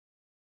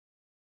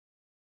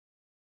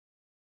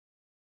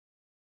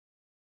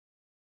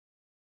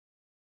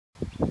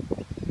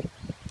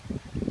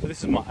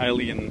This is my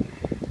alien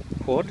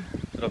quad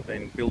that I've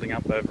been building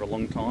up over a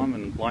long time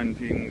and blown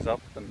things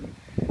up, and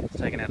it's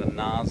taken out a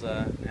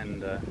NASA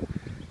and an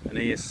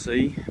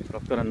ESC, but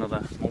I've got another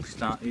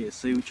Multistar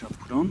ESC which I've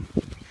put on.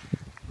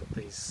 Got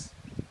these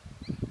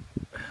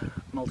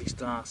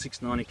Multistar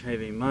 690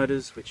 kV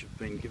motors which have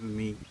been giving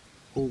me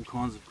all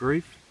kinds of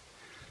grief.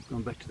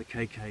 Gone back to the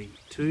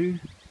KK2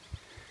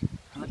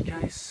 hard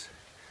case,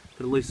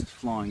 but at least it's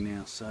flying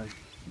now, so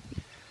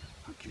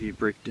I'll give you a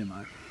brief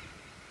demo.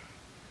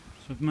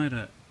 So I've made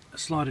a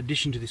slight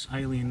addition to this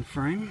alien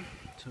frame.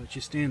 So it's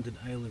your standard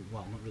alien,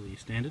 well, not really your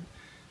standard,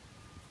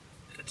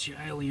 it's your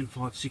alien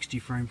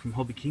FY-680 frame from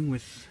Hobby King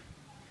with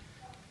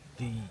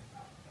the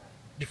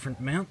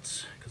different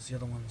mounts, because the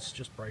other ones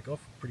just break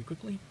off pretty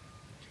quickly.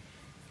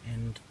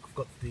 And I've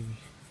got the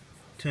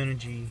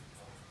Turnigy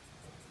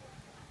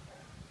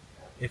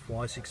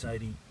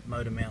FY-680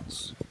 motor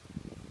mounts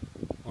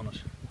on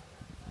it.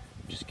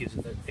 Just gives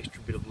it that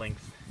extra bit of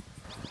length.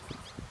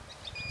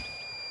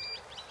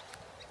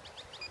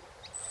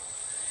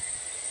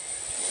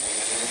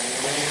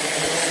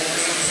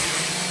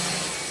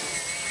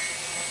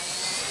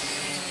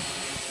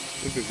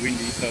 A little bit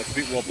windy, so it's a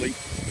bit wobbly.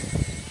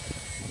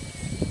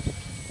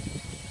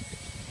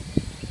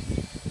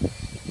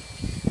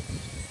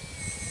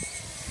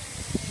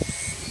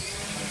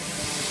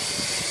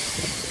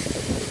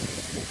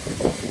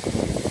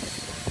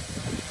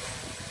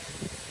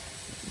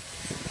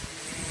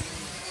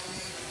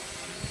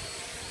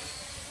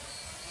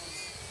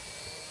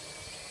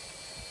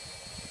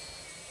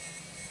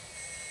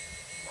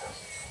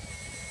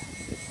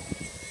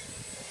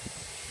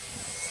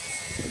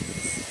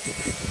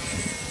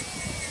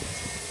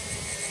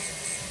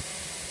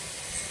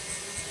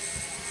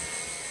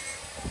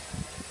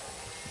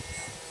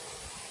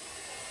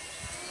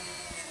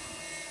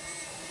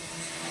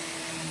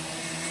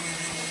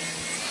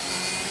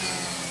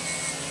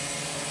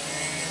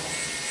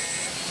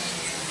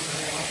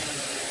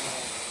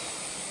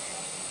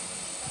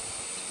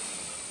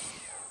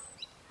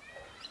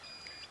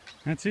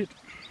 That's it,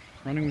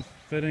 running with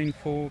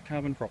 13.4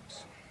 carbon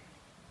props.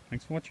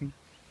 Thanks for watching.